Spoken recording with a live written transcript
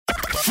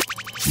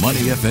Money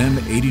FM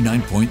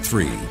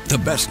 89.3, the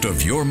best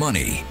of your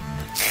money.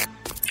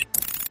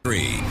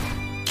 3.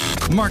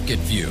 Market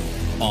View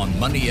on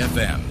Money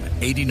FM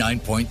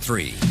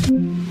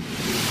 89.3.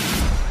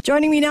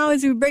 Joining me now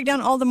as we break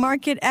down all the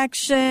market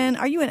action.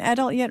 Are you an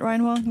adult yet, Ryan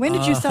Huang? When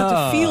did you start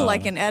to feel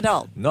like an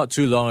adult? Not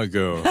too long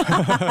ago.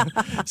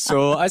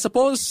 So I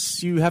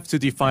suppose you have to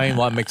define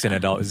what makes an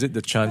adult. Is it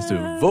the chance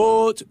to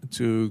vote,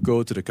 to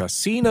go to the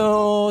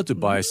casino, to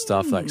buy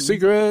stuff like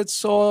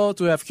cigarettes, or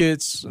to have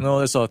kids,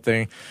 that sort of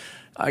thing?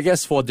 I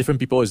guess for different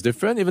people it's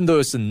different. Even though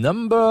it's a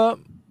number,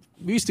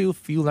 we still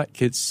feel like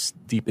kids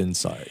deep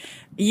inside.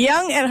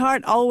 Young at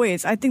heart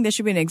always. I think there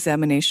should be an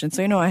examination.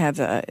 So, I have,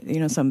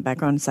 some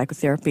background in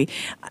psychotherapy.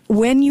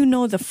 When you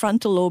know the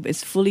frontal lobe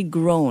is fully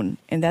grown,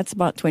 and that's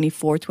about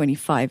 24,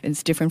 25, and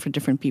it's different for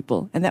different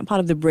people. And that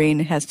part of the brain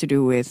has to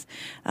do with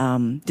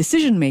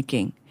decision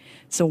making.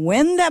 So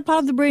when that part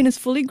of the brain is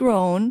fully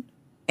grown,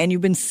 and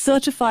you've been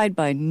certified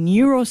by a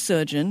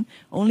neurosurgeon,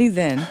 only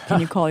then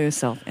can you call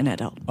yourself an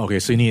adult. Okay,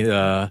 so you need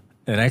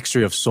an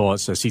X-ray of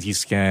sorts, a CT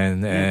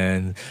scan,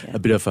 and a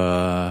bit of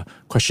a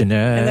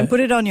questionnaire. And then put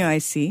it on your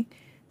IC.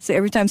 So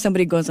every time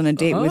somebody goes on a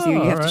date with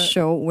you, you have to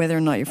show whether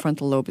or not your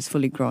frontal lobe is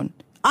fully grown.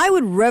 I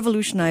would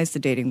revolutionize the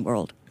dating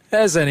world.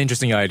 That's an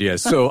interesting idea.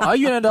 So, are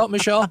you an adult,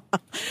 Michelle?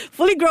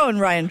 Fully grown,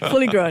 Ryan.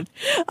 Fully grown.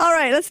 All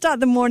right, let's start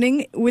the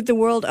morning with the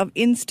world of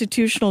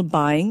institutional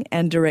buying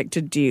and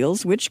directed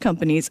deals. Which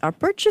companies are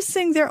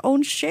purchasing their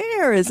own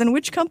shares and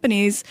which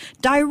companies'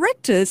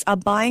 directors are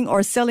buying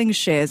or selling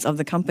shares of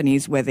the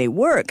companies where they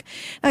work.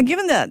 Now,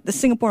 given that the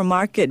Singapore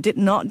market did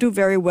not do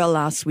very well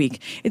last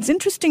week, it's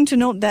interesting to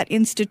note that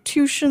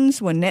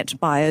institutions were net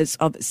buyers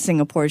of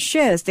Singapore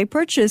shares. They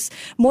purchased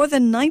more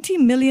than $90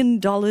 million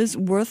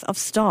worth of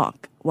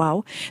stock.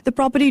 Wow. The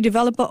property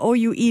developer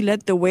OUE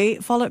led the way,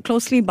 followed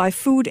closely by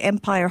Food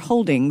Empire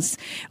Holdings.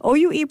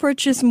 OUE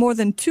purchased more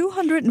than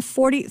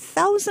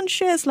 240,000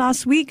 shares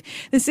last week.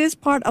 This is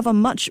part of a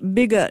much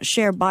bigger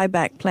share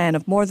buyback plan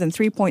of more than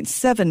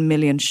 3.7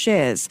 million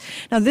shares.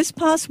 Now, this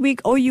past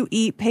week,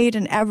 OUE paid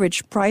an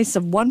average price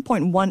of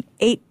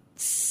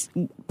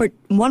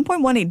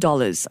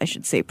 $1.18, I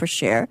should say, per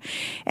share.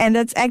 And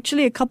that's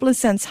actually a couple of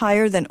cents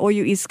higher than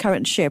OUE's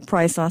current share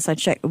price. Last I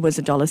checked, it was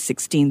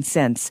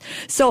 $1.16.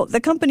 So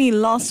the company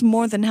lost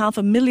more than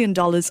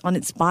 $500,000 on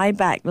its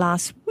buyback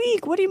last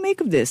week. What do you make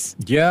of this?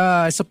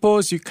 Yeah, I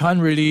suppose you can't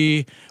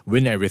really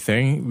win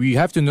everything. We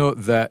have to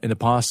note that in the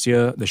past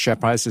year, the share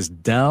price is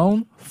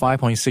down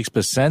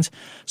 5.6%.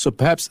 So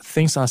perhaps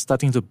things are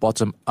starting to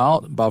bottom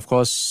out. But of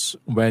course,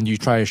 when you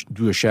try to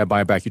do a share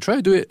buyback, you try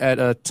to do it at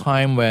a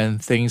time when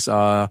things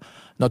are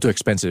not too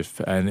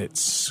expensive and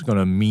it's going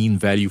to mean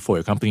value for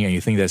your company and you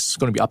think there's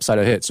going to be upside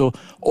ahead. So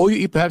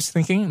OUE perhaps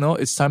thinking, no,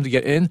 it's time to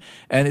get in.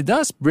 And it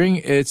does bring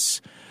its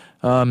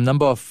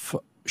number of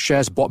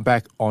shares bought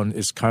back on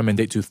its current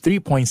mandate to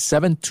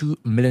 3.72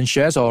 million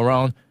shares, or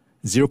around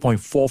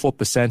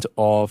 0.44%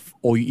 of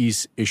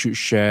OUE's issued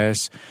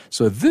shares.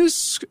 So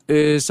this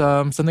is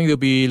something they'll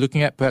be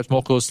looking at perhaps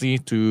more closely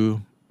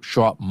to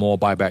show up more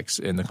buybacks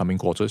in the coming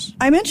quarters.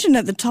 I mentioned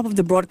at the top of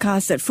the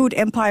broadcast that Food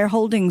Empire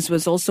Holdings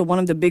was also one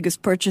of the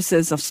biggest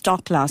purchasers of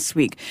stock last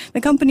week. The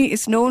company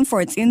is known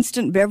for its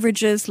instant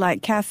beverages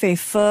like Cafe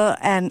Pho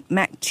and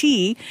Mac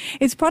Tea.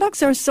 Its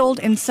products are sold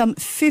in some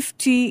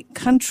 50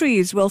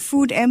 countries. Well,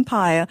 Food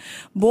Empire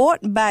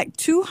bought back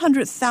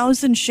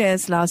 200,000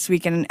 shares last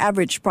week at an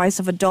average price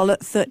of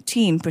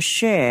 $1.13 per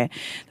share.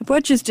 The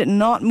purchase did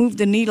not move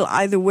the needle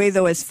either way,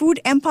 though, as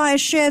Food Empire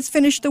shares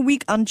finished the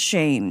week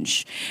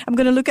unchanged. I'm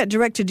going to look at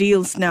director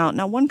deals now.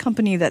 Now, one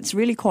company that's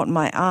really caught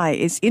my eye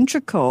is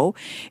Intraco.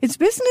 Its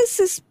business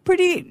is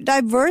pretty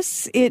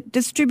diverse. It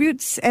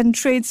distributes and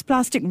trades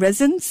plastic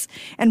resins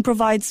and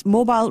provides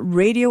mobile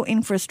radio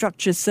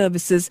infrastructure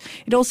services.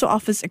 It also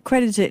offers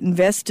accredited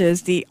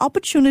investors the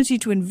opportunity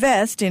to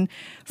invest in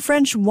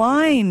French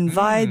wine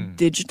via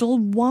digital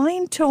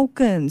wine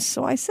tokens.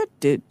 So I said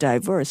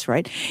diverse,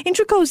 right?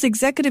 Intraco's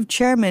executive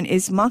chairman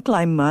is Mark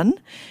Lyman.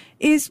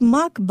 Is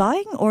Mark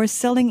buying or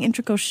selling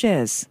Intraco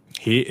shares?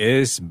 He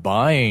is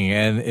buying,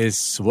 and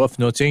it's worth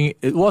noting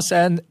it was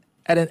at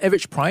an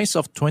average price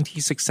of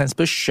 26 cents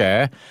per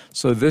share.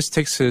 So this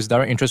takes his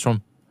direct interest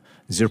from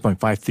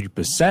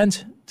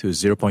 0.53% to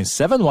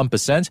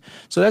 0.71%.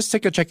 So let's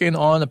take a check-in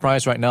on the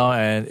price right now,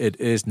 and it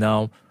is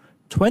now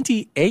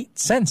 28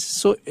 cents.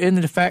 So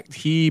in fact,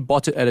 he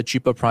bought it at a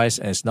cheaper price,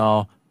 and it's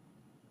now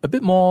a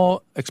bit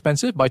more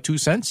expensive by 2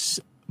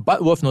 cents.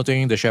 But worth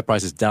noting, the share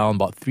price is down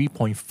about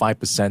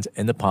 3.5%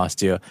 in the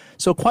past year.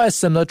 So quite a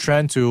similar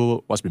trend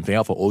to what's been playing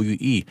out for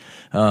OUE.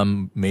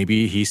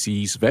 Maybe he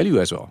sees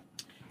value as well.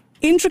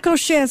 Intraco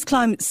shares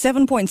climbed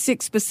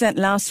 7.6%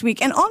 last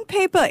week. And on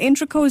paper,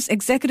 Intraco's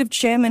executive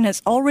chairman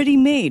has already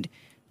made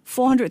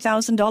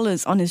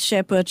 $400,000 on his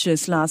share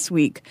purchase last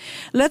week.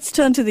 Let's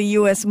turn to the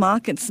U.S.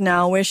 markets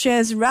now, where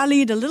shares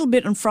rallied a little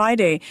bit on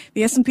Friday.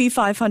 The S&P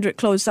 500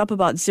 closed up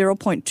about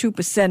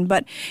 0.2%,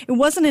 but it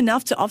wasn't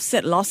enough to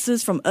offset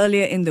losses from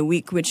earlier in the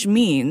week, which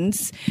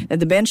means that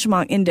the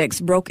benchmark index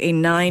broke a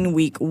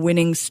 9-week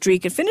winning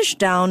streak. It finished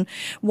down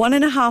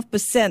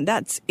 1.5%.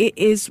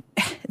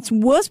 its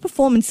worst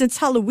performance since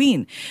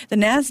Halloween. The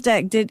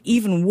Nasdaq did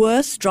even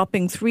worse,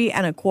 dropping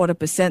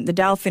 3.25%. The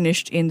Dow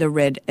finished in the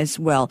red as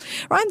well.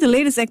 Right, the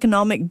latest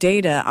economic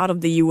data out of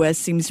the U.S.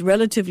 seems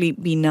relatively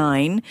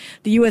benign.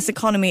 The U.S.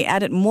 economy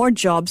added more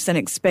jobs than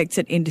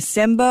expected in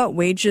December.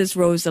 Wages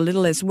rose a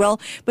little as well,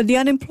 but the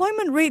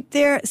unemployment rate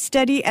there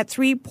steady at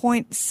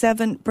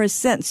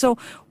 3.7%. So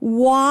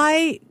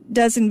why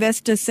does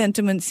investor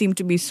sentiment seem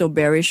to be so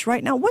bearish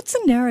right now? What's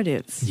the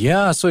narrative?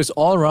 Yeah, so it's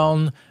all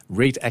around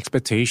rate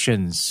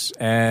expectations.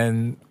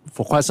 And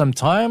for quite some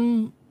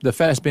time, the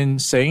Fed has been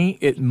saying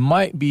it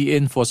might be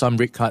in for some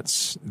rate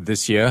cuts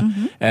this year,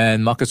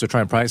 and markets will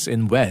try and price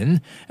in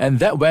when. And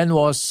that when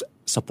was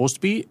supposed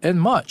to be in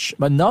March.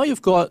 But now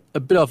you've got a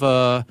bit of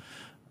a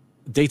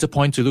data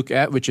point to look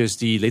at, which is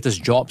the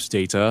latest jobs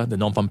data. The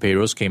non-farm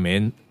payrolls came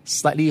in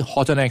slightly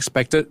hotter than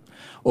expected,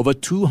 over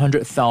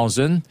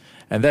 200,000,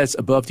 and that's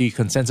above the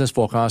consensus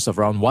forecast of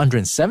around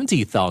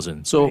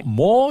 170,000. So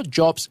more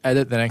jobs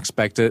added than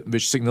expected,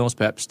 which signals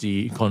perhaps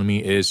the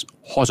economy is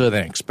hotter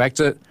than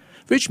expected,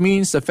 which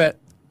means the Fed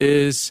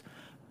is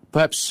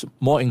perhaps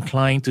more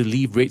inclined to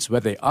leave rates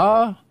where they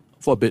are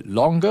for a bit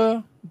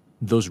longer.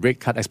 Those rate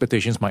cut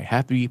expectations might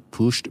have to be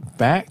pushed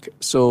back.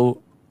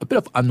 So a bit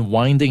of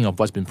unwinding of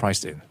what's been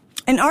priced in.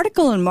 An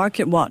article on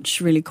Market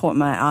Watch really caught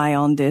my eye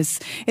on this.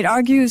 It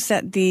argues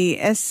that the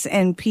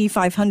S&P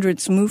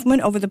 500's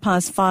movement over the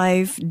past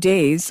 5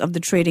 days of the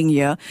trading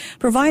year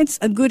provides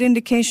a good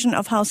indication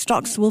of how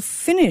stocks will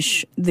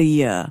finish the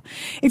year.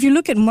 If you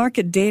look at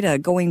market data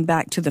going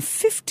back to the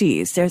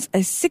 50s, there's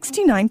a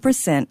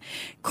 69%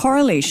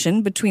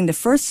 correlation between the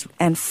first week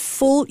and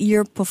full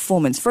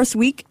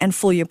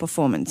year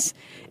performance.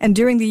 And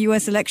during the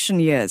U.S.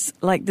 election years,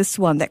 like this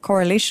one, that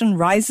correlation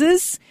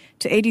rises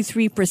to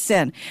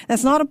 83%.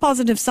 That's not a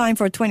positive sign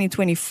for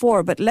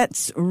 2024, but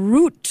let's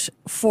root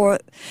for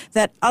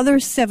that other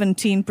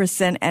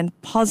 17%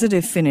 and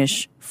positive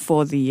finish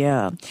for the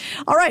year.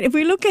 All right, if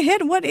we look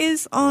ahead, what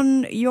is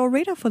on your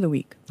radar for the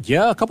week?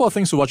 Yeah, a couple of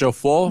things to watch out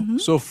for.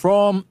 So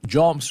from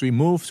jobs, we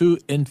move to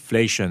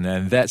inflation,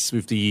 and that's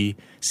with the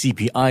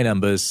CPI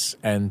numbers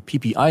and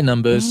PPI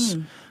numbers.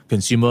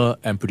 Consumer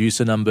and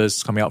producer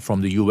numbers coming out from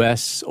the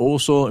US,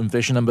 also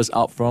inflation numbers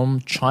out from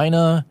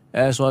China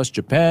as well as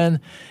Japan.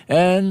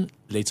 And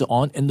later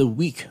on in the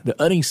week, the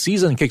earnings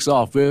season kicks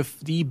off with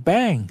the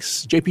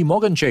banks, JP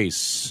Morgan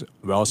Chase,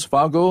 Wells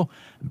Fargo,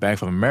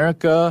 Bank of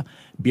America,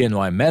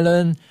 BNY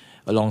Mellon,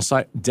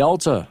 alongside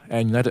Delta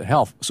and United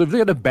Health. So if you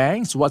look at the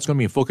banks, what's going to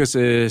be in focus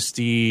is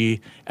the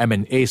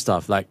M&A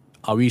stuff, like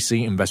are we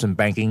seeing investment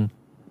banking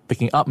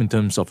picking up in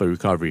terms of a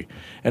recovery?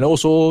 And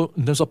also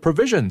in terms of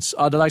provisions,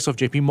 are the likes of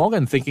JP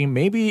Morgan thinking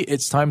maybe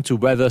it's time to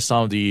weather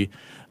some of the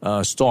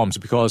storms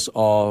because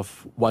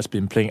of what's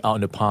been playing out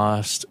in the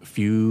past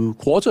few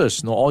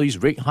quarters? All these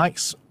rate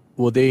hikes,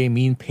 will they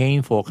mean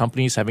pain for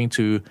companies having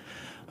to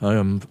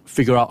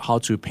figure out how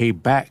to pay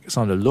back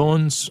some of the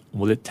loans?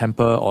 Will it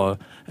temper or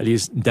at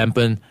least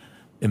dampen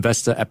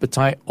investor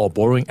appetite or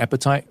borrowing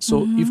appetite?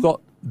 So you've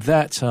got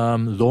that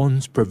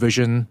loans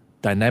provision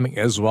dynamic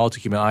as well to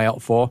keep an eye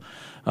out for.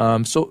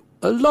 So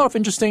a lot of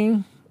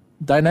interesting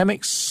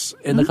dynamics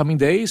in the coming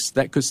days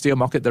that could steer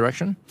market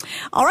direction.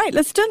 All right,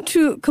 let's turn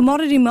to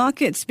commodity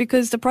markets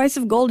because the price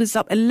of gold is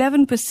up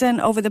 11%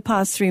 over the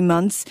past 3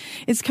 months.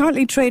 It's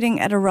currently trading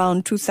at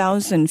around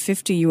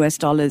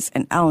 $2,050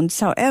 an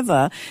ounce.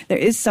 However, there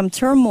is some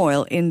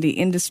turmoil in the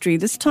industry,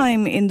 this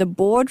time in the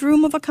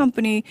boardroom of a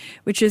company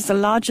which is the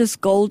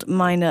largest gold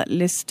miner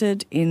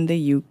listed in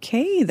the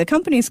UK. The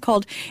company is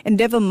called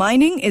Endeavour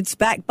Mining. It's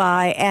backed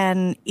by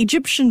an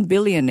Egyptian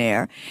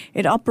billionaire.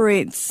 It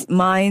operates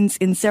mines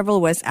in several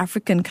West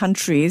African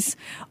countries.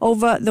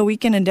 Over the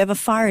weekend, Endeavour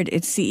fired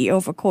its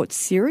CEO for, quote,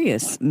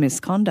 serious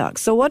misconduct.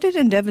 So what did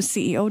Endeavour's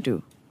CEO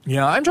do?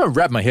 Yeah, I'm trying to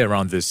wrap my head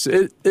around this.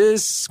 It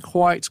is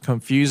quite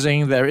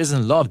confusing. There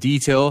isn't a lot of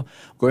detail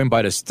going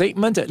by the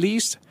statement, at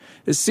least.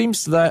 It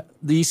seems that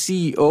the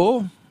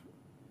CEO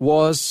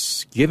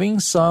was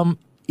giving some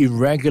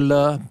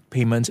irregular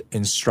payment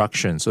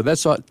instructions. So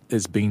that's what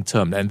is being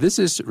termed. And this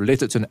is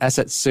related to an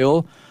asset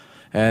sale.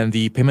 And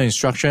the payment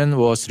instruction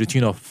was to the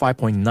tune of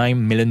 $5.9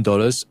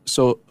 million.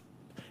 So,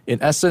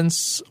 in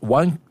essence,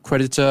 one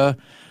creditor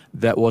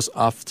that was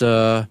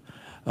after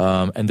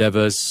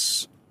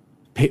Endeavour's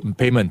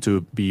payment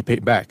to be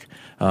paid back.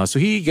 So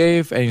he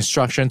gave an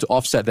instruction to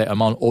offset that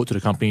amount owed to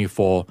the company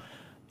for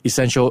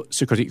essential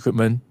security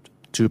equipment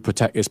to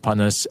protect its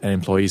partners and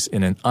employees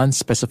in an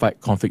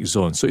unspecified conflict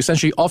zone. So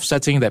essentially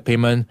offsetting that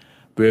payment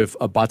with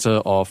a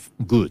barter of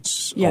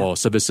goods or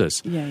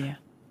services.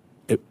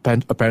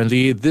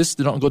 Apparently, this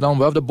did not go down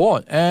well with the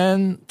board.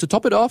 And to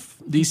top it off,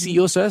 the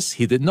CEO says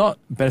he did not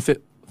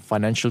benefit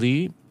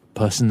financially,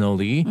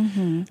 personally,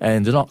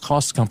 and did not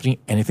cost the company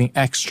anything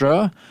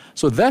extra.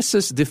 So that's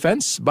his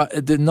defense, but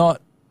it did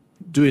not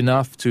do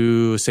enough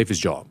to save his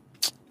job.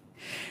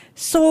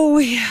 So,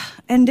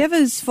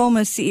 Endeavour's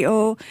former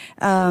CEO,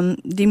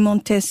 de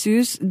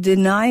Montessus,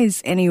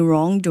 denies any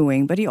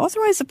wrongdoing, but he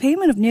authorized a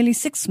payment of nearly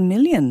 $6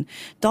 million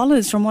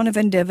from one of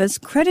Endeavour's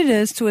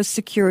creditors to a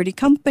security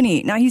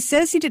company. Now, he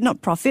says he did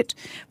not profit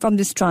from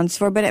this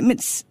transfer, but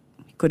admits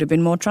could have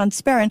been more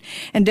transparent.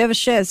 Endeavour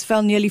shares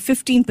fell nearly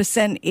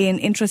 15% in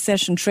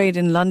intra-session trade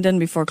in London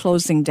before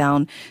closing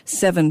down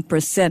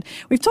 7%.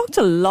 We've talked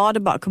a lot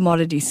about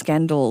commodity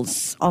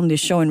scandals on this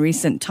show in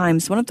recent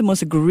times. One of the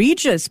most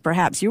egregious,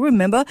 perhaps, you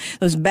remember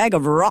those bag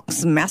of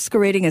rocks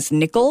masquerading as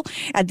nickel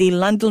at the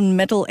London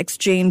Metal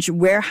Exchange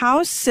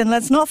warehouse. And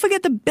let's not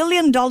forget the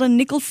billion-dollar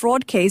nickel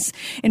fraud case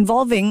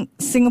involving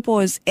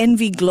Singapore's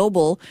Envy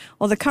Global,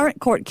 or the current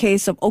court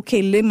case of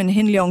OK Lim and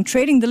Hin Leong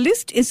Trading. The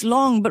list is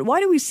long, but why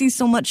do we see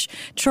so much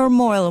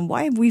turmoil, and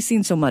why have we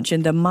seen so much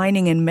in the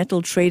mining and metal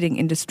trading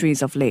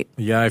industries of late?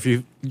 Yeah, if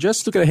you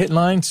just look at the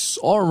headlines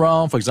all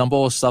around, for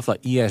example, stuff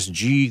like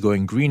ESG,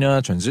 going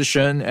greener,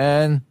 transition,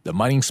 and the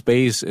mining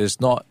space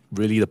is not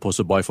really the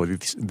poster boy for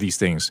these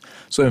things.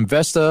 So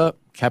investor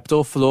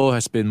capital flow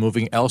has been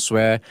moving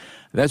elsewhere.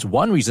 That's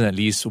one reason, at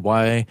least,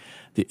 why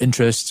the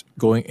interest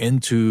going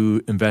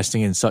into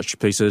investing in such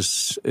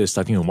places is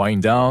starting to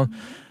wind down.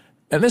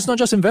 And it's not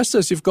just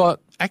investors. You've got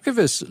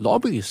activists,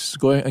 lobbyists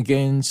going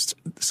against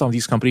some of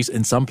these companies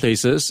in some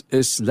places.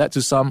 It's led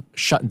to some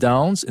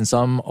shutdowns in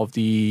some of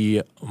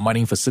the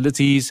mining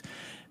facilities.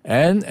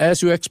 And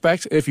as you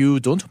expect, if you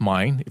don't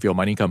mine, if you're a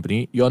mining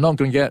company, you're not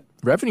going to get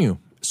revenue.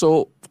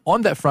 So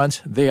on that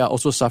front, they are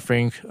also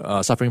suffering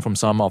from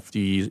some of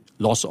the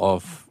loss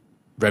of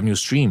revenue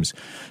streams.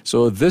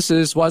 So this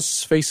is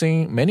what's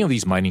facing many of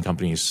these mining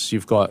companies.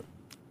 You've got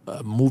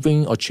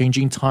moving or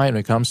changing tide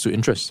when it comes to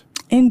interest.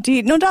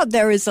 Indeed. No doubt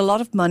there is a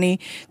lot of money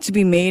to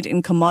be made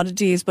in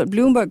commodities, but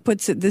Bloomberg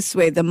puts it this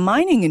way. The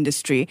mining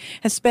industry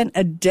has spent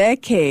a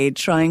decade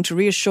trying to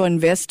reassure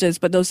investors,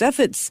 but those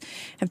efforts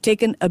have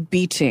taken a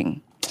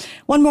beating.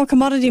 One more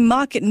commodity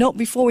market note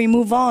before we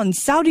move on.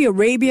 Saudi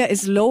Arabia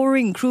is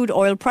lowering crude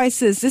oil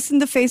prices. This in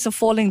the face of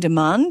falling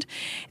demand.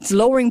 It's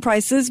lowering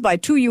prices by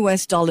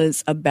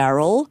 $2 a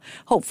barrel.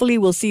 Hopefully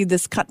we'll see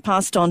this cut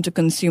passed on to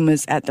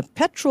consumers at the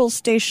petrol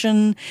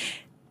station.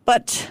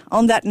 But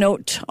on that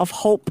note of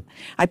hope,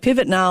 I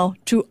pivot now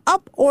to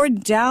up or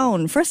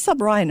down. First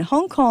up, Ryan,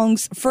 Hong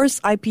Kong's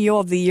first IPO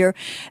of the year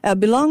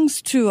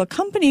belongs to a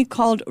company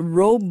called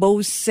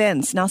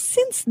Robosense. Now,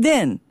 since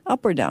then,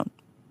 up or down?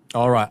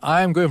 All right,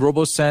 I'm going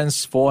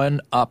Robosense for an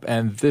up,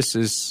 and this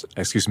is,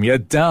 a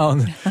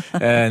down.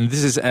 And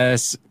this is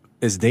as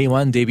its day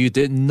one debut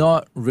did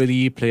not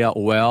really play out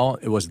well.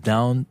 It was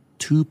down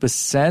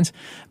 2%,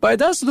 but it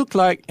does look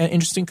like an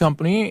interesting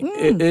company.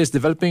 It is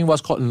developing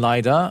what's called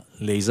LiDAR,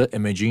 laser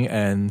imaging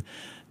and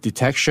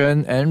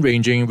detection and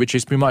ranging, which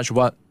is pretty much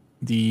what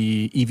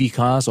the EV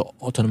cars or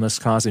autonomous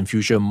cars in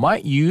future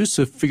might use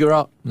to figure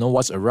out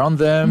what's around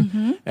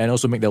them and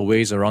also make their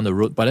ways around the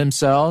road by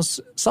themselves.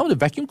 Some of the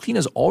vacuum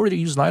cleaners already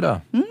use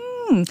LiDAR.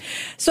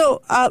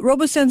 So,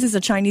 Robosense is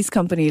a Chinese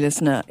company,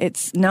 listener.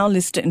 It's now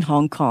listed in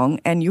Hong Kong,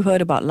 and you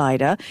heard about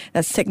LiDAR.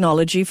 That's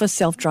technology for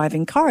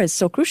self-driving cars.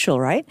 So crucial,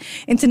 right?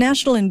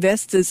 International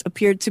investors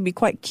appeared to be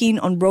quite keen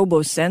on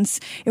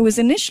Robosense. It was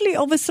initially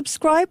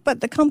oversubscribed, but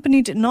the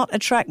company did not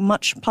attract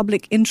much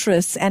public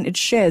interest, and its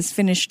shares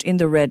finished in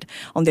the red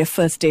on their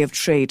first day of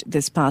trade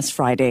this past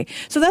Friday.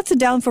 So that's a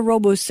down for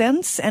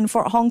Robosense and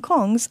for Hong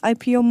Kong's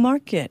IPO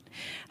market.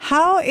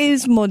 How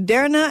is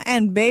Moderna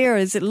and Bayer?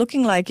 Is it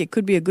looking like it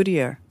could be a good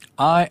year?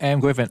 I am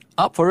going for an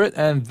up for it,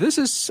 and this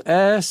is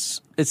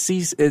as it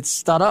sees its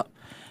startup,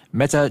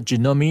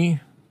 Metagenomi,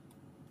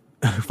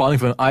 filing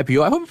for an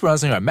IPO. I hope I'm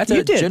pronouncing it right. Metagenomi.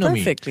 You did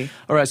perfectly.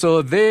 All right,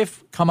 so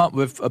they've come up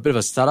with a bit of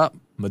a startup,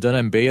 Moderna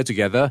and Bayer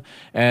together,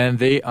 and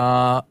they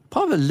are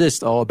part of a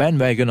list or a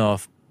bandwagon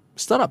of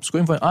startups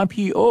going for an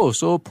IPO.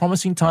 So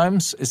promising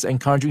times. It's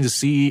encouraging to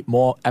see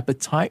more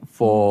appetite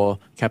for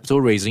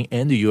capital raising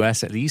in the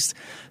US at least.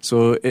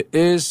 So it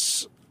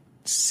is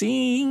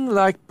seeing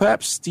like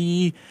perhaps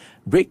the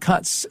rate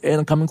cuts in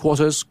the coming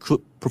quarters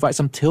could provide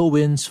some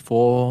tailwinds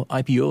for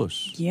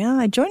IPOs. Yeah,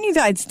 I join you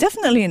there. It's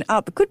definitely an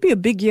up. It could be a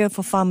big year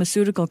for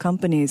pharmaceutical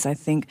companies, I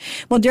think.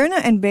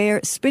 Moderna and Bayer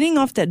spinning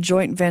off that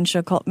joint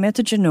venture called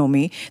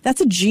Metagenomi.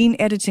 That's a gene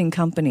editing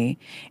company.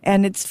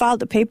 And it's filed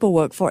the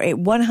paperwork for a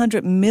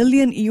 $100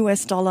 million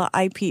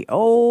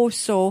IPO.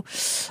 So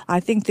I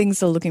think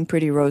things are looking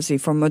pretty rosy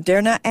for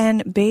Moderna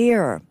and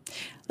Bayer.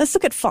 Let's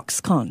look at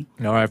Foxconn.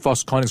 All right,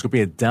 Foxconn is going to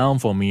be a down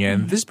for me.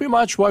 And this is pretty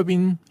much what I've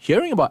been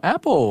hearing about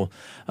Apple.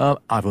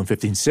 iPhone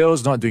 15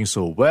 sales not doing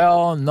so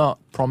well, not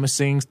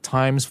promising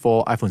times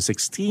for iPhone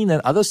 16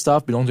 and other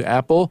stuff belong to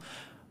Apple.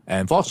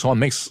 And Foxconn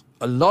makes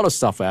a lot of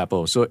stuff for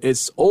Apple. So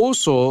it's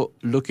also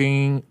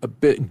looking a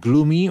bit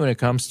gloomy when it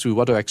comes to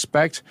what to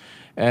expect.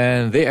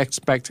 And they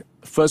expect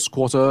first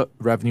quarter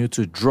revenue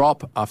to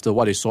drop after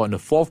what they saw in the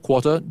fourth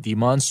quarter,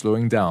 demand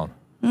slowing down.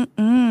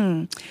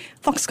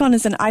 Foxconn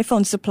is an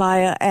iPhone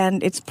supplier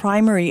and its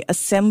primary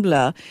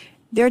assembler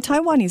They're a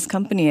Taiwanese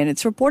company, and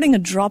it's reporting a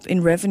drop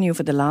in revenue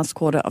for the last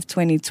quarter of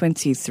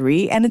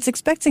 2023, and it's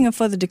expecting a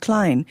further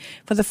decline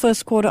for the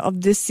first quarter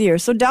of this year.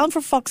 So down for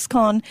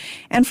Foxconn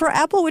and for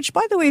Apple, which,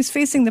 by the way, is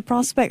facing the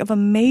prospect of a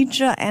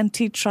major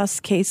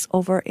antitrust case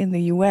over in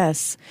the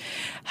U.S.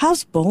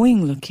 How's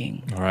Boeing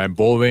looking? All right,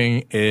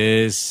 Boeing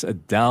is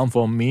down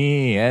for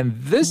me, and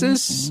this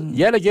is,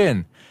 yet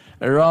again,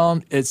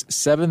 around its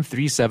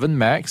 737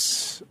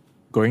 MAX,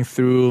 going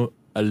through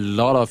a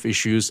lot of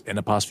issues in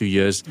the past few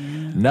years.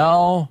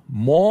 Now,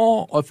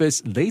 more of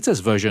its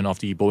latest version of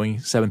the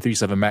Boeing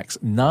 737 MAX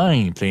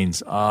 9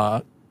 planes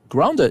are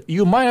grounded.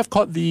 You might have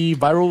caught the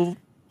viral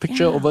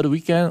picture over the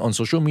weekend on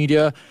social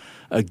media,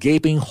 a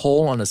gaping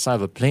hole on the side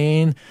of a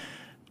plane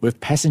with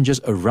passengers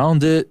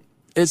around it.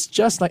 It's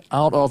just like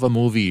out of a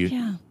movie.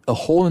 A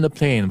hole in the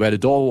plane where the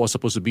door was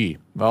supposed to be.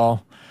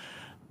 Well,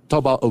 talk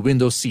about a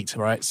window seat,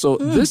 right? So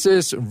this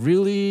is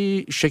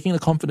really shaking the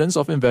confidence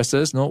of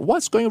investors.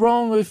 What's going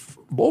wrong with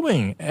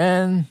Boeing?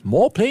 And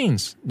more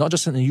planes, not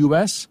just in the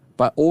US,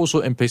 but also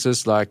in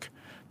places like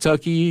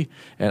Turkey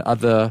and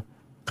other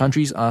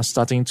countries are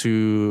starting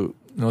to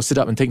sit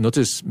up and take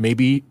notice.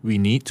 Maybe we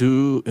need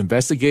to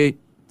investigate.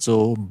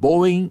 So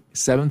Boeing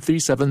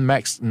 737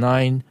 MAX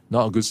 9,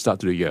 not a good start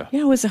to the year.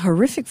 Yeah, it was a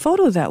horrific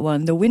photo, that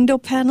one. The window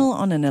panel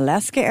on an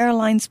Alaska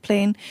Airlines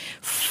plane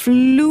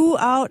flew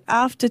out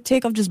after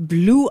takeoff, just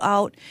blew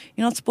out.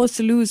 You're not supposed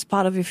to lose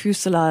part of your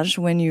fuselage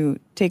when you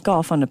take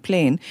off on a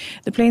plane.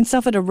 The plane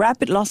suffered a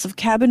rapid loss of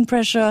cabin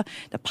pressure.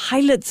 The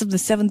pilots of the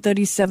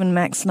 737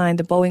 MAX 9,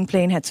 the Boeing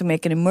plane, had to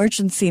make an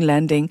emergency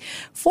landing.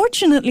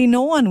 Fortunately,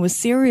 no one was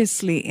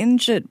seriously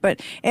injured,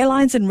 but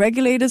airlines and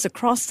regulators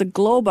across the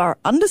globe are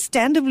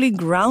understandably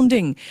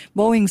grounding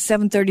Boeing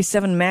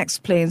 737 MAX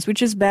planes,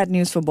 which is bad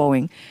news for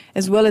Boeing,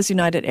 as well as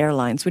United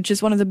Airlines, which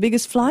is one of the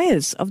biggest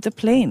flyers of the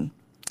plane.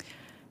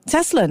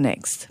 Tesla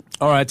next.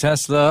 All right,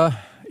 Tesla,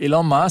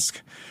 Elon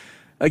Musk,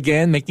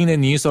 again, making the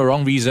news for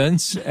wrong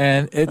reasons,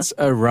 and it's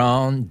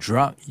around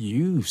drug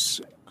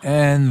use.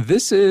 And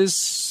this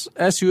is,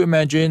 as you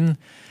imagine,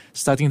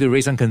 starting to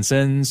raise some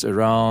concerns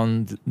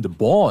around the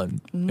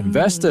board,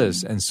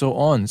 investors, and so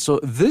on. So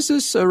this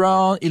is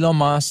around Elon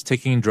Musk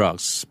taking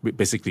drugs,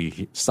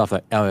 basically stuff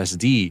like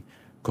LSD,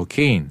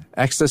 cocaine,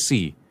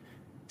 ecstasy,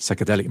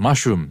 psychedelic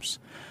mushrooms.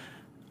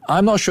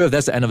 I'm not sure if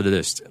that's the end of the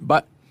list,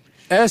 but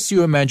as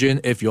you imagine,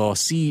 if your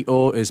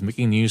CEO is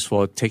making news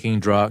for taking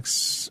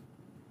drugs,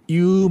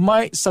 you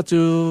might start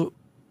to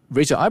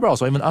raise your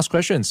eyebrows or even ask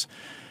questions.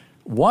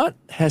 What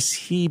has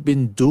he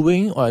been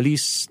doing, or at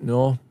least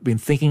been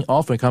thinking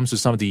of when it comes to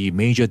some of the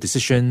major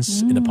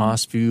decisions in the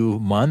past few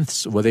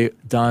months? Were they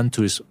done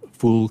to his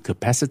full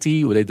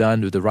capacity? Were they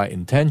done with the right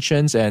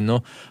intentions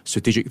and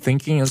strategic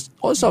thinking and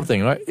all sort of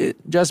thing, right? It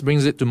just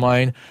brings it to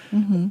mind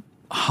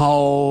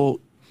how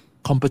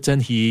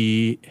competent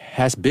he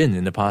has been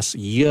in the past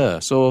year.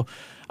 So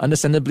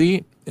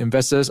understandably,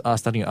 investors are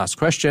starting to ask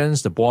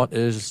questions. The board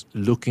is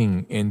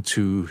looking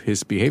into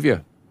his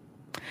behavior.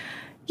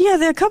 Yeah,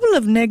 there are a couple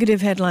of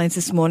negative headlines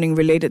this morning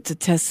related to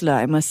Tesla,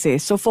 I must say.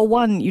 So for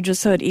one, you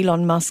just heard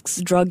Elon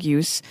Musk's drug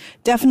use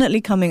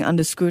definitely coming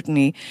under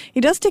scrutiny.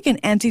 He does take an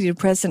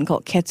antidepressant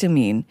called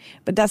ketamine,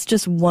 but that's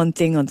just one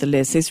thing on the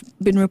list. He's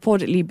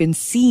reportedly been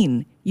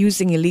seen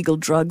using illegal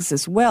drugs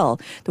as well.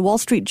 The Wall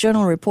Street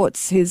Journal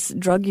reports his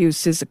drug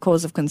use is a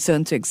cause of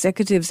concern to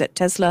executives at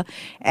Tesla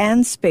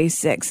and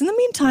SpaceX. In the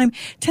meantime,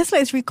 Tesla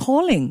is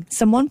recalling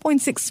some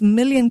 1.6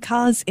 million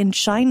cars in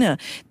China.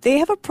 They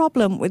have a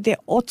problem with their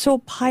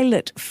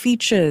autopilot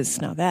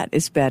features. Now, that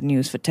is bad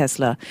news for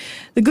Tesla.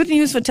 The good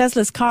news for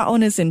Tesla's car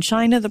owners in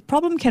China, the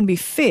problem can be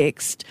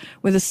fixed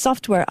with a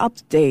software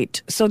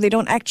update, so they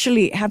don't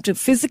actually have to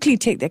physically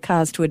take their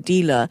cars to a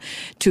dealer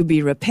to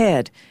be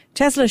repaired.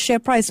 Tesla's share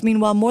price,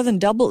 meanwhile, more than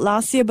doubled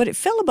last year, but it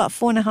fell about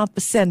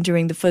 4.5%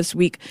 during the first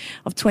week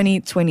of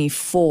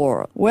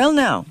 2024. Well,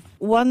 now,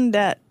 one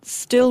that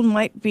still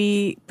might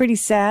be pretty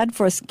sad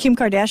for Kim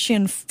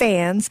Kardashian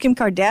fans. Kim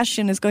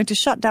Kardashian is going to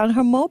shut down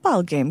her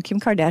mobile game, Kim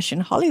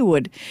Kardashian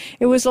Hollywood.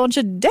 It was launched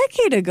a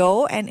decade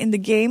ago, and in the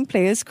game,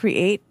 players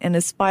create an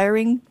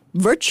aspiring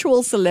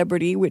virtual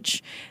celebrity,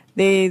 which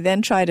they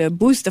then try to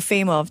boost the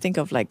fame of. Think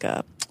of like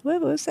a... What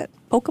was that?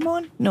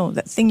 Pokemon? No,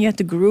 that thing you had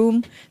to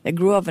groom that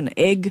grew out of an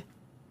egg.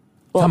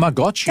 Well,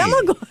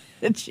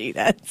 Tamagotchi,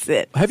 that's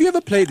it. Have you ever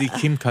played the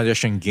Kim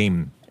Kardashian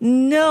game?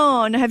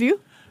 No, have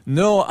you?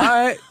 No,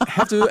 I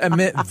have to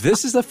admit,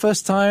 this is the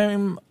first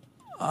time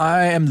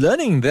I am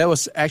learning there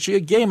was actually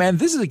a game. And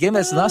this is a game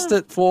that's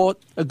lasted for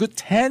a good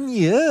 10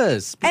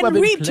 years. People and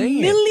reaped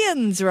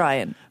millions,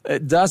 Ryan.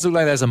 It does look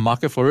like there's a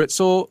market for it.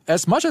 So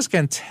as much as I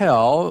can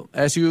tell,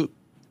 as you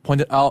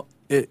pointed out,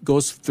 it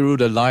goes through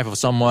the life of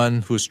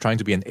someone who's trying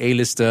to be an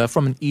A-lister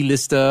from an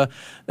E-lister.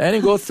 Then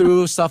you go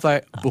through stuff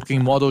like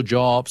booking model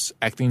jobs,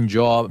 acting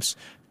jobs,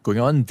 going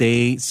on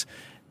dates,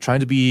 trying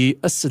to be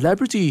a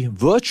celebrity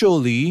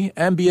virtually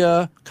and be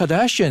a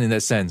Kardashian in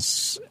that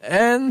sense.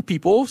 And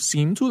people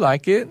seem to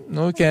like it.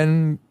 You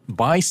can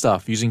buy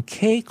stuff using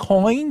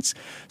K-coins.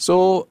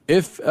 So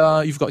if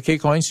you've got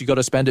K-coins, you got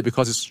to spend it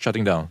because it's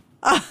shutting down.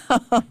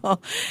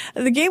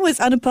 The game was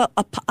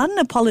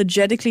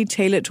unapologetically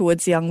tailored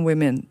towards young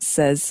women,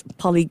 says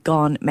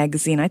Polygon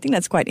magazine. I think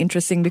that's quite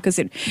interesting because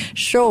it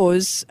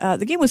shows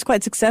the game was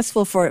quite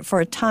successful for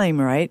a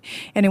time, right?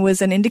 And it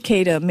was an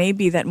indicator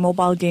maybe that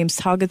mobile games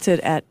targeted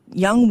at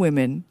young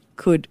women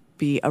could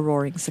be a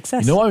roaring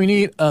success. You know what we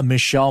need? A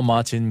Michelle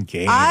Martin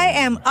game. I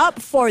am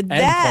up for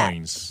that.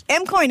 M-coins.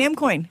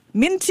 M-coin.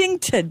 Minting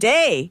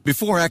today.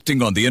 Before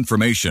acting on the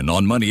information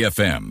on Money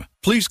FM,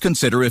 please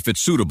consider if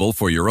it's suitable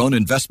for your own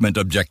investment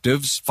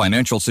objectives,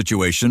 financial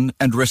situation,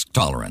 and risk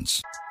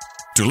tolerance.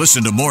 To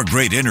listen to more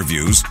great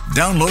interviews,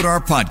 download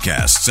our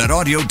podcasts at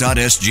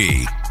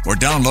audio.sg or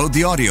download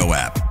the audio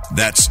app.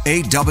 That's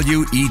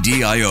AWEDIO,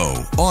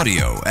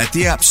 audio at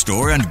the App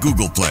Store and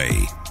Google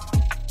Play.